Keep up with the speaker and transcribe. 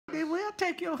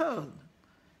take your husband.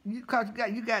 Cause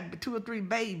you got 2 or 3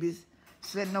 babies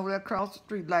sitting over there across the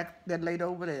street like that lady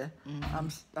over there.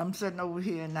 I'm sitting over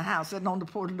here in the house, sitting on the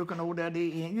porch looking over there. They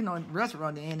in, you know, in the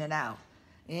restaurant, they in and out,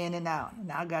 in and out.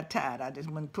 And I got tired. I just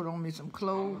went and put on me some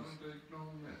clothes.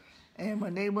 And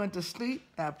when they went to sleep,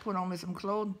 I put on me some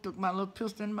clothes and took my little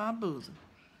pistol in my bosom.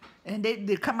 And they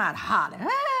come out hollering.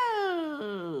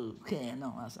 Oh, okay,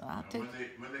 no. I said, I'll take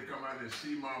when they come out and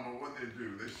see mama, what they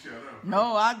do? They shut up.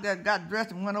 No, I got dressed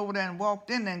and went over there and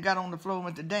walked in there and got on the floor and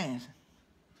went to dancing.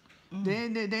 They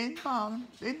ain't bothering.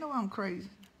 They know I'm crazy.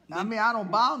 I mean, I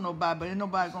don't bother nobody, but ain't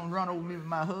nobody gonna run over me with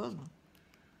my husband.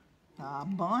 I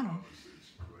bun them.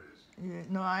 Yeah,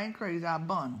 no, I ain't crazy. I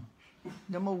bun them.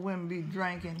 Them old women be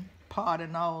drinking,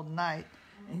 partying all night,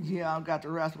 and yeah, I got to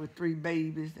wrestle with 3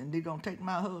 babies, and they gonna take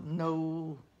my husband?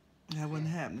 No. That wouldn't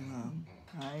happen,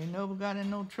 huh? I ain't never got in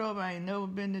no trouble. I ain't never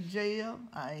been to jail.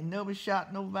 I ain't never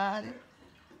shot nobody.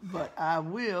 But I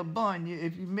will bun you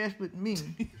if you mess with me,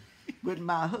 with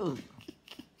my husband.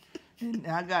 And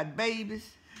I got babies,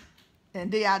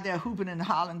 and they out there hooping and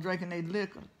hollering, drinking their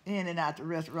liquor in and out the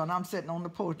restaurant. I'm sitting on the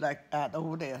porch like out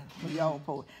over there, on y'all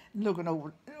porch, looking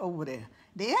over there.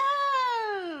 They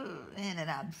in and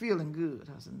out, feeling good.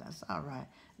 I said, that's all right.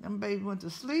 Them babies went to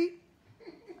sleep.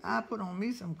 I put on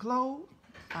me some clothes.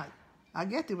 I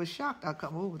guess they were shocked I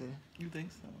come over there. You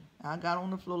think so? I got on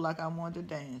the floor like I wanted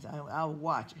to dance. I was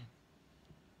watching.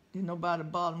 Didn't nobody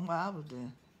bother me while I was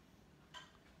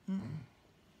there.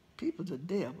 People's the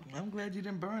devil. I'm glad you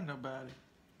didn't burn nobody.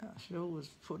 I sure was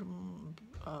put them,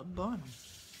 burn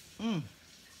them.